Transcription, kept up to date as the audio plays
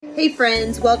Hey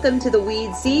friends, welcome to the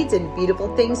Weed, Seeds, and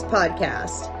Beautiful Things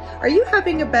podcast. Are you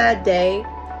having a bad day?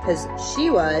 Because she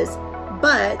was.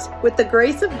 But with the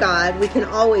grace of God, we can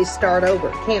always start over,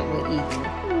 can't we, Eden?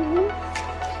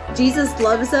 Mm-hmm. Jesus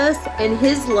loves us, and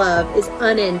His love is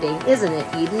unending, isn't it,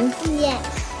 Eden?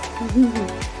 Yes.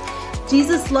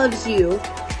 Jesus loves you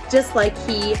just like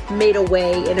He made a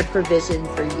way and a provision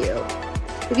for you.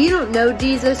 If you don't know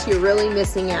Jesus, you're really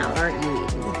missing out, aren't you,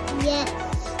 Eden? Yes.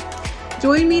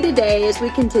 Join me today as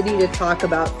we continue to talk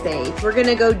about faith. We're going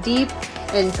to go deep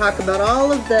and talk about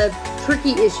all of the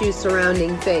tricky issues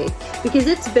surrounding faith because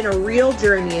it's been a real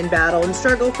journey and battle and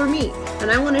struggle for me.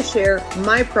 And I want to share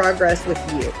my progress with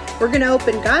you. We're going to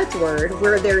open God's Word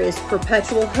where there is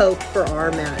perpetual hope for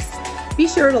our mess. Be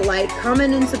sure to like,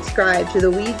 comment, and subscribe to the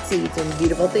Weed, Seeds, and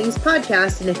Beautiful Things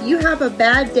podcast. And if you have a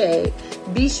bad day,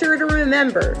 be sure to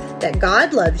remember that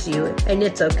God loves you and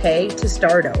it's okay to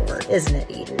start over, isn't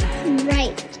it, Eden?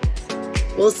 Right.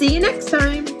 We'll see you next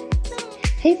time.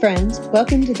 Hey friends,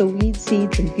 welcome to the Weed,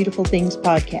 Seeds, and Beautiful Things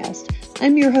podcast.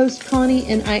 I'm your host, Connie,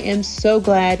 and I am so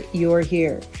glad you're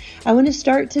here. I want to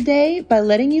start today by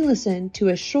letting you listen to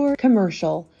a short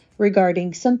commercial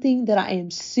regarding something that I am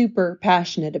super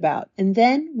passionate about, and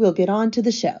then we'll get on to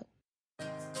the show.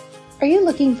 Are you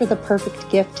looking for the perfect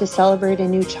gift to celebrate a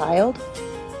new child,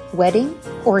 wedding,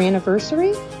 or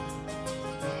anniversary?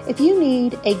 If you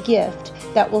need a gift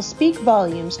that will speak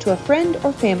volumes to a friend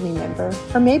or family member,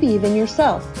 or maybe even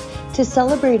yourself, to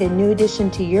celebrate a new addition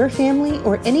to your family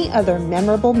or any other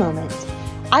memorable moment,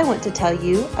 I want to tell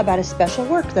you about a special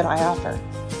work that I offer.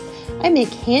 I make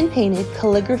hand-painted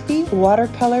calligraphy,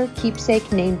 watercolor,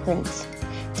 keepsake name prints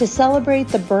to celebrate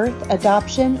the birth,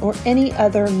 adoption, or any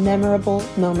other memorable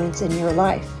moments in your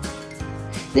life.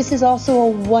 This is also a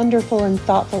wonderful and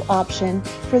thoughtful option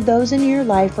for those in your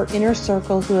life or inner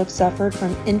circle who have suffered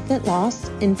from infant loss,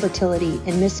 infertility,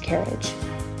 and miscarriage.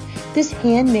 This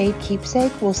handmade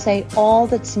keepsake will say all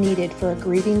that's needed for a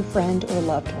grieving friend or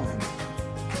loved one,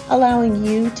 allowing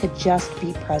you to just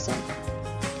be present.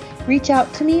 Reach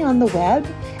out to me on the web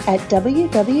at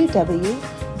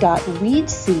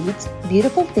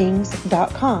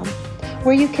www.weedseedsbeautifulthings.com,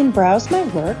 where you can browse my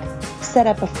work, set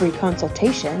up a free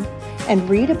consultation, and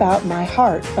read about my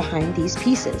heart behind these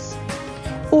pieces.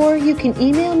 Or you can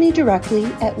email me directly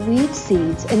at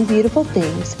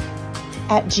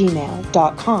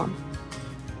weedseedsandbeautifulthings@gmail.com.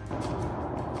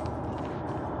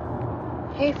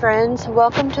 Hey friends,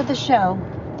 welcome to the show.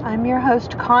 I'm your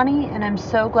host, Connie, and I'm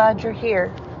so glad you're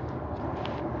here.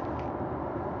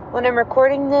 When I'm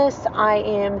recording this, I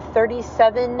am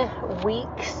 37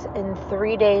 weeks and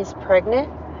 3 days pregnant.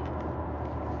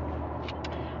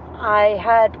 I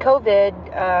had COVID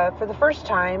for the first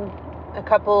time a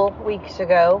couple weeks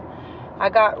ago. I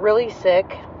got really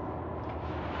sick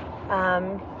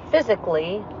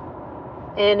physically,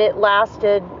 and it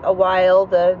lasted a while.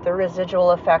 The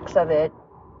residual effects of it,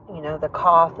 the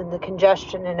cough and the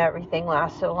congestion and everything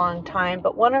lasted a long time.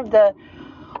 But one of the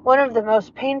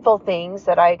most painful things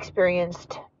that I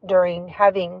experienced during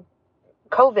having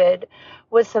COVID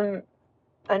was an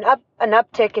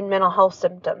uptick in mental health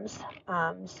symptoms,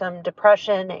 some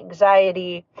depression,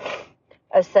 anxiety,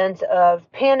 a sense of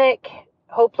panic,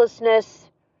 hopelessness,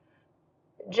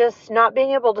 just not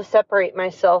being able to separate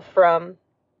myself from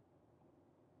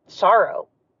sorrow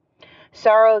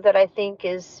that I think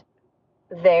is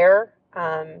there,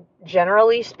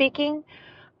 generally speaking,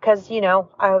 because,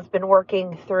 I've been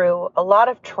working through a lot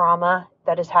of trauma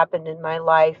that has happened in my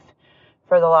life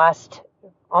for the last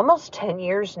almost 10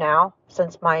 years now,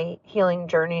 since my healing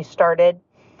journey started.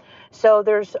 So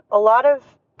there's a lot of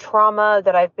trauma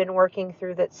that I've been working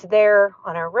through that's there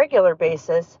on a regular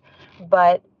basis,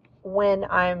 but when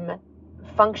I'm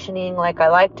functioning like I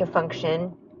like to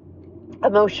function,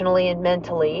 emotionally and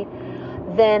mentally,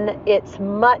 then it's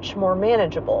much more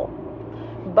manageable.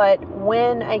 But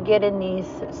when I get in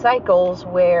these cycles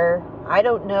where I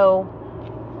don't know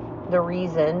the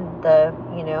reason,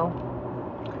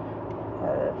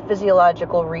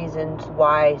 physiological reasons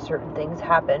why certain things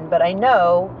happen, but I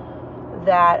know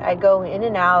that I go in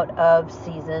and out of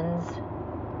seasons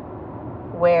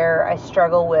where I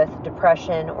struggle with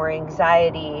depression or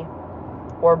anxiety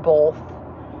or both,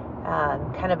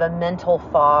 kind of a mental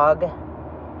fog.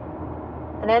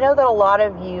 And I know that a lot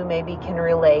of you maybe can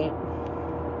relate.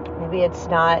 Maybe it's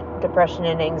not depression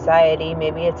and anxiety,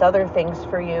 maybe it's other things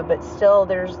for you, but still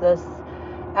there's this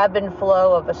ebb and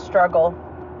flow of a struggle.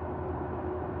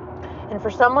 And for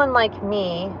someone like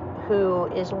me, who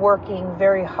is working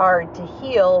very hard to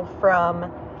heal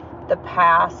from the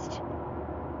past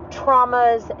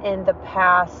traumas and the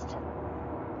past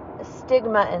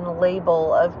stigma and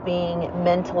label of being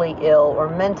mentally ill or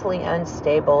mentally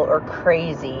unstable or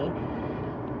crazy,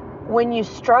 when you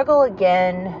struggle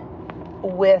again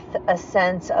with a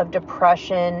sense of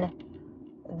depression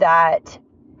that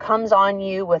comes on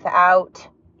you without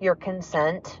your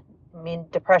consent. I mean,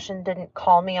 depression didn't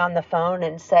call me on the phone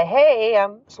and say, hey, I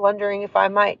was wondering if I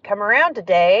might come around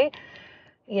today,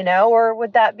 or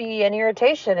would that be an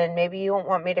irritation and maybe you won't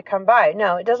want me to come by?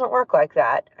 No, it doesn't work like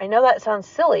that. I know that sounds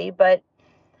silly, but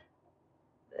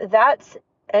that's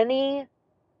any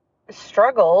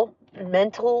struggle,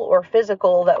 mental or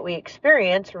physical, that we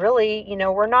experience. Really,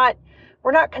 we're not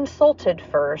consulted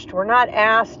first. We're not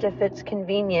asked if it's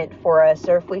convenient for us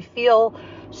or if we feel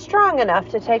strong enough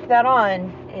to take that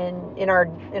on in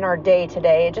our day to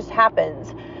day. It just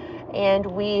happens, and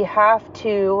we have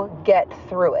to get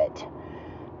through it.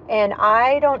 And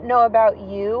I don't know about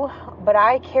you, but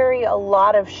I carry a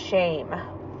lot of shame.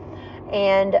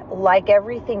 And like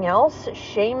everything else,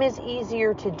 shame is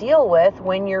easier to deal with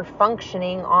when you're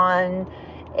functioning on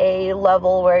a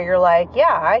level where you're like,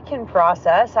 yeah, I can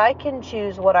process. I can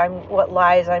choose what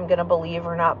lies I'm going to believe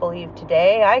or not believe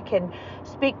today. I can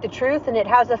speak the truth, and it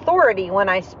has authority when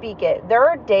I speak it. There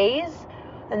are days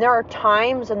and there are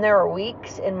times and there are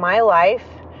weeks in my life,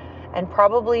 and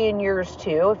probably in yours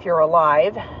too, if you're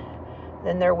alive,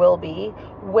 then there will be,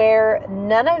 where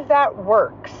none of that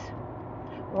works,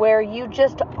 where you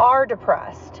just are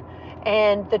depressed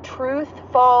and the truth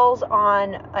falls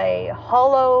on a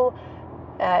hollow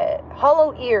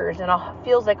ears and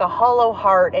feels like a hollow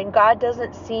heart, and God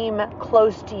doesn't seem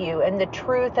close to you, and the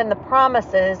truth and the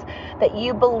promises that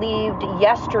you believed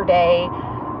yesterday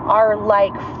are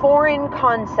like foreign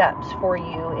concepts for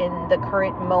you in the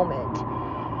current moment.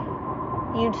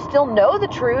 You still know the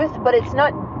truth, but it's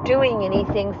not doing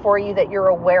anything for you that you're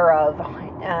aware of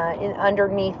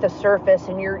underneath the surface,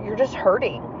 and you're just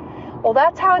hurting. Well,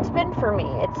 that's how it's been for me.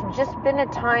 It's just been a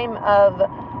time of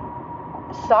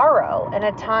sorrow and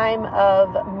a time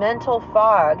of mental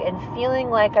fog and feeling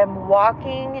like I'm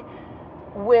walking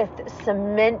with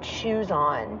cement shoes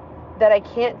on that I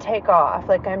can't take off,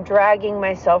 like I'm dragging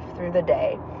myself through the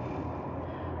day.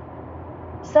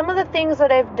 Some of the things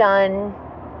that I've done,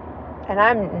 and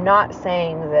I'm not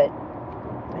saying that,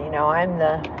 I'm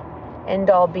the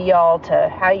end-all be-all to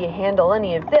how you handle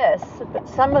any of this, but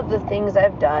some of the things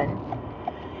I've done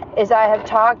is I have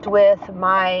talked with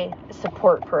my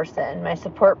support person. My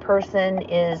support person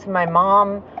is my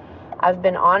mom. I've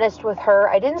been honest with her.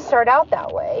 I didn't start out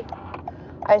that way.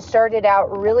 I started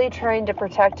out really trying to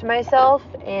protect myself,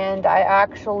 and I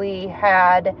actually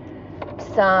had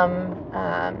some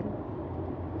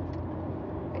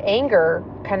anger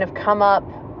kind of come up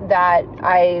that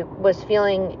I was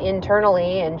feeling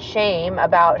internally, and shame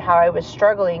about how I was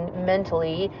struggling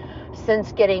mentally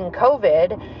since getting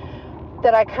COVID,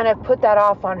 that I kind of put that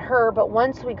off on her. But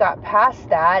once we got past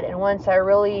that, and once I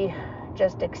really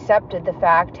just accepted the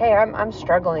fact, hey, I'm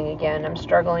struggling again. I'm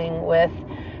struggling with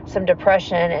some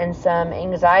depression and some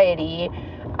anxiety,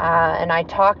 and I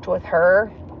talked with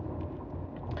her,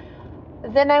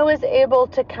 then I was able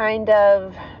to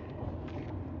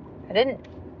I didn't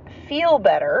feel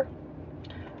better,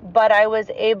 but I was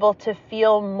able to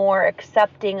feel more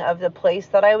accepting of the place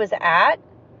that I was at,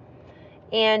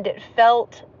 and it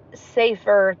felt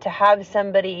safer to have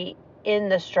somebody in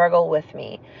the struggle with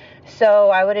me. So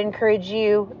I would encourage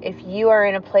you, if you are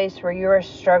in a place where you are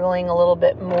struggling a little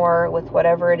bit more with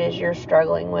whatever it is you're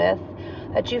struggling with,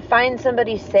 that you find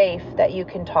somebody safe that you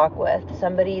can talk with,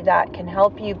 somebody that can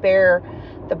help you bear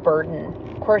the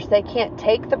burden. Of course, they can't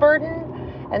take the burden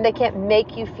and they can't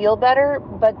make you feel better,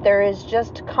 but there is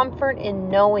just comfort in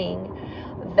knowing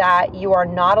that you are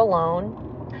not alone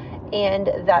and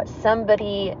that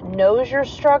somebody knows your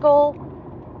struggle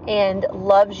and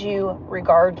loves you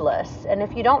regardless. And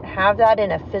if you don't have that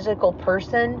in a physical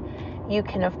person, you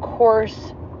can, of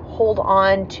course, hold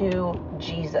on to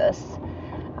Jesus.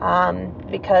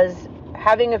 Because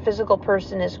having a physical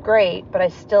person is great, but I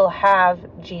still have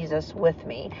Jesus with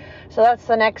me. So that's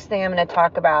the next thing I'm going to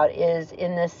talk about, is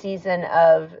in this season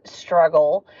of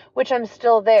struggle, which I'm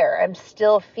still there. I'm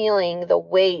still feeling the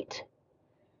weight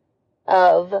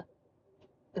of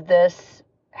this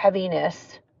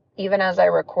heaviness. Even as I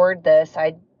record this,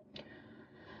 I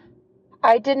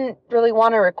didn't really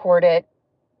want to record it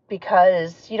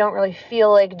because you don't really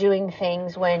feel like doing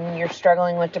things when you're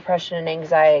struggling with depression and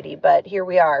anxiety, but here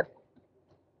we are.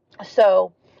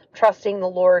 So, trusting the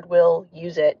Lord will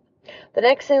use it. The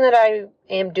next thing that I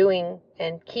am doing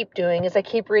and keep doing is I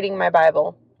keep reading my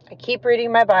Bible. I keep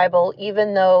reading my Bible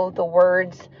even though the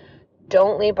words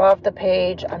don't leap off the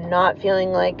page. I'm not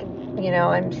feeling like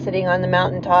I'm sitting on the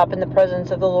mountaintop in the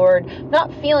presence of the Lord,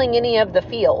 not feeling any of the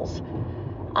feels.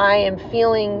 I am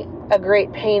feeling a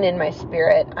great pain in my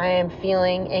spirit. I am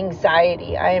feeling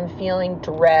anxiety. I am feeling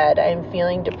dread. I am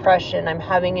feeling depression. I'm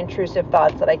having intrusive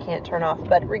thoughts that I can't turn off.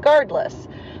 But regardless,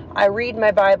 I read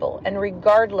my Bible, and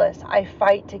regardless, I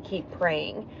fight to keep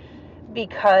praying,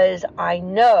 because I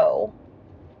know,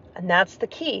 and that's the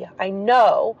key, I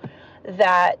know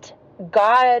that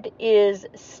God is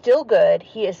still good.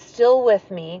 He is still with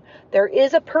me. There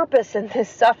is a purpose in this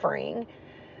suffering.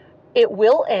 It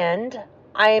will end.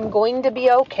 I am going to be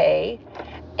okay.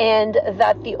 And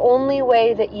that the only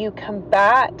way that you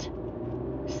combat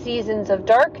seasons of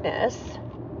darkness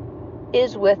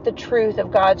is with the truth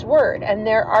of God's word. And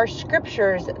there are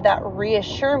scriptures that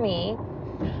reassure me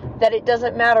that it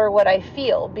doesn't matter what I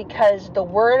feel, because the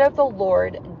word of the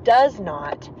Lord does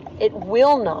not, it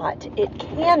will not, it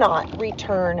cannot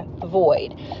return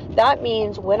void. That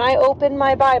means when I open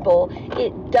my Bible,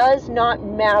 it does not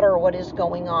matter what is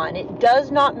going on. It does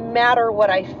not matter what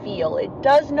I feel. It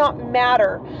does not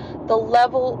matter the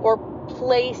level or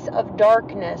place of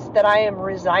darkness that I am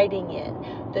residing in.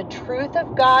 The truth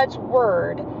of God's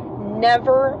word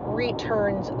never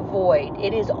returns void.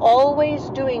 It is always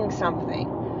doing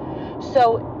something.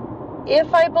 So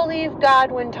if I believe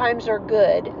God when times are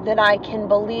good, then I can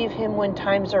believe him when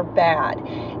times are bad.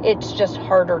 It's just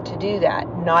harder to do that,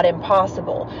 not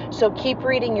impossible. So keep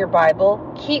reading your Bible,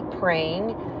 keep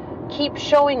praying, keep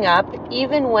showing up,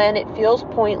 even when it feels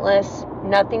pointless,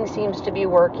 nothing seems to be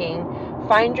working.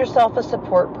 Find yourself a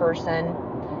support person.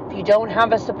 If you don't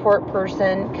have a support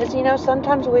person, because,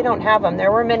 sometimes we don't have them.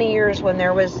 There were many years when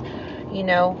there was,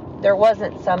 there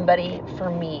wasn't somebody for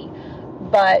me.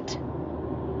 But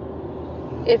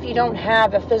if you don't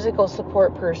have a physical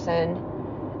support person,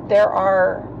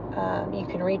 you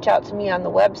can reach out to me on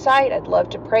the website. I'd love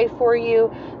to pray for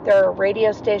you. There are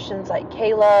radio stations like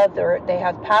K-Love. They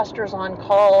have pastors on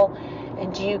call,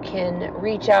 and you can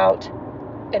reach out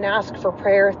and ask for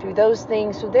prayer through those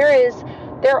things. So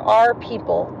there are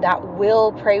people that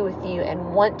will pray with you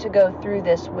and want to go through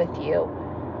this with you.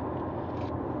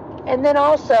 And then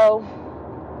also,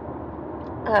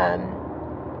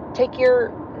 take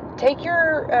your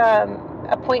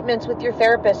appointments with your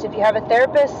therapist. If you have a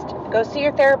therapist, go see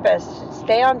your therapist.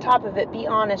 Stay on top of it. Be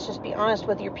honest. Just be honest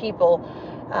with your people.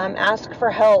 Ask for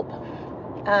help.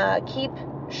 Keep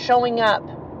showing up,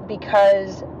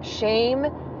 because shame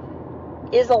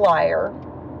is a liar,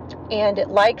 and it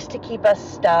likes to keep us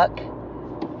stuck.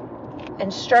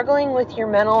 And struggling with your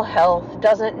mental health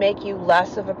doesn't make you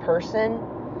less of a person.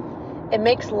 It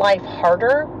makes life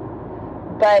harder,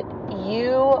 but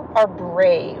you are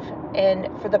brave. And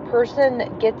for the person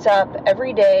that gets up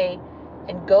every day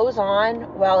and goes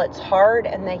on while it's hard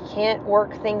and they can't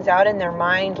work things out in their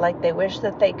mind like they wish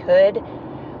that they could,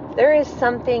 there is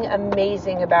something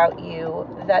amazing about you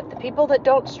that the people that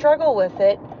don't struggle with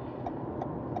it,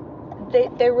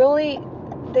 they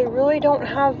really don't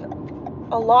have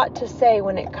a lot to say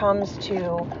when it comes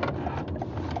to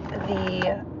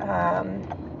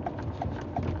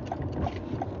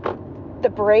the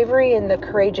bravery and the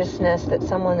courageousness that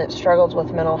someone that struggles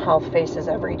with mental health faces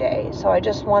every day. So I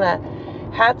just want to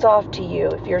hats off to you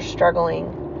if you're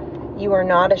struggling. You are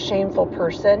not a shameful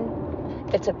person.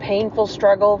 It's a painful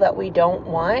struggle that we don't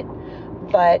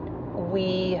want, but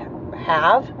we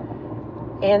have,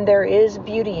 and there is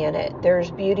beauty in it.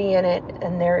 There's beauty in it,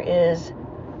 and there is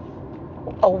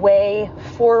a way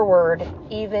forward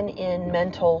even in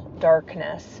mental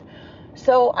darkness.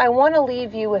 So I want to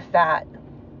leave you with that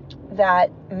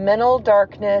mental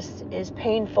darkness is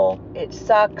painful. It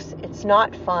sucks. It's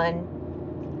not fun,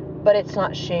 but it's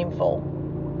not shameful.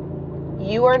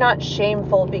 You are not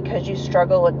shameful because you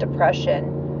struggle with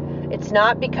depression. It's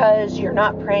not because you're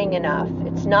not praying enough.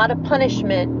 It's not a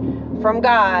punishment from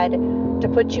God to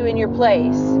put you in your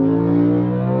place.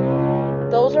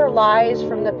 Those are lies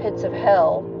from the pits of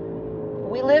hell.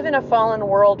 We live in a fallen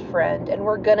world, friend, and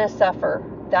we're gonna suffer.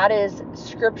 That is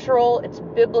scriptural, it's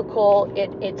biblical,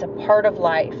 it's a part of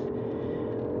life.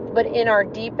 But in our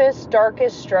deepest,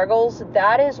 darkest struggles,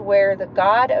 that is where the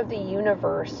God of the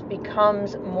universe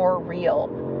becomes more real.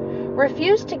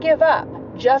 Refuse to give up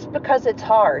just because it's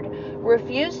hard.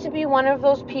 Refuse to be one of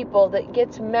those people that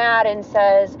gets mad and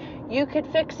says, you could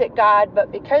fix it, God,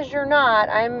 but because you're not,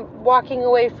 I'm walking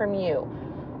away from you.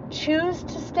 Choose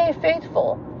to stay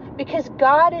faithful, because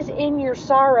God is in your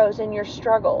sorrows and your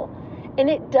struggle. And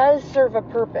it does serve a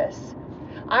purpose.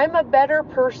 I'm a better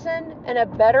person and a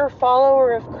better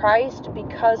follower of Christ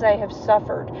because I have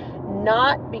suffered,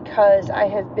 not because I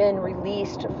have been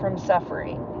released from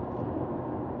suffering.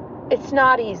 It's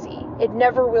not easy. It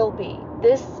never will be.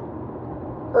 This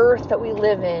earth that we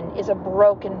live in is a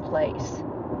broken place.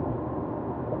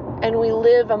 And we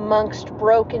live amongst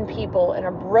broken people in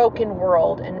a broken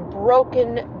world, and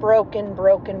broken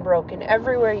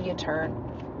everywhere you turn.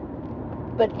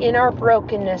 But in our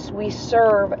brokenness, we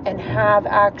serve and have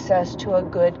access to a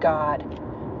good God.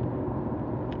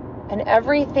 And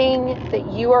everything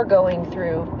that you are going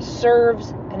through serves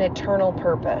an eternal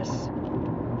purpose.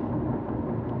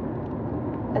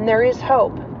 And there is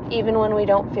hope, even when we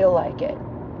don't feel like it.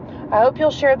 I hope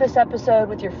you'll share this episode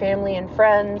with your family and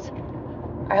friends.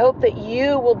 I hope that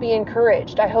you will be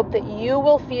encouraged. I hope that you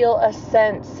will feel a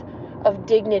sense of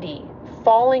dignity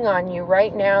falling on you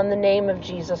right now in the name of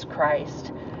Jesus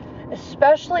Christ,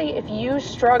 especially if you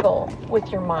struggle with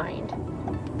your mind.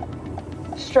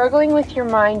 Struggling with your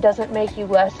mind doesn't make you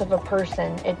less of a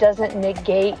person. It doesn't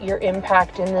negate your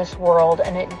impact in this world,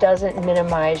 and it doesn't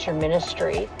minimize your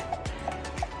ministry.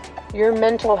 Your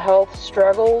mental health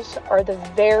struggles are the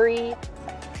very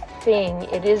thing,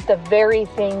 it is the very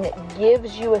thing that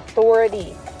gives you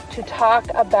authority to talk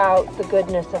about the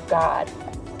goodness of God.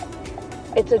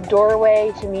 It's a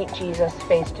doorway to meet Jesus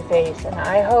face to face, and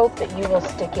I hope that you will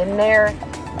stick in there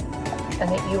and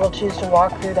that you will choose to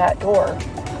walk through that door,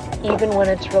 even when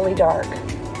it's really dark.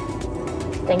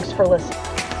 Thanks for listening.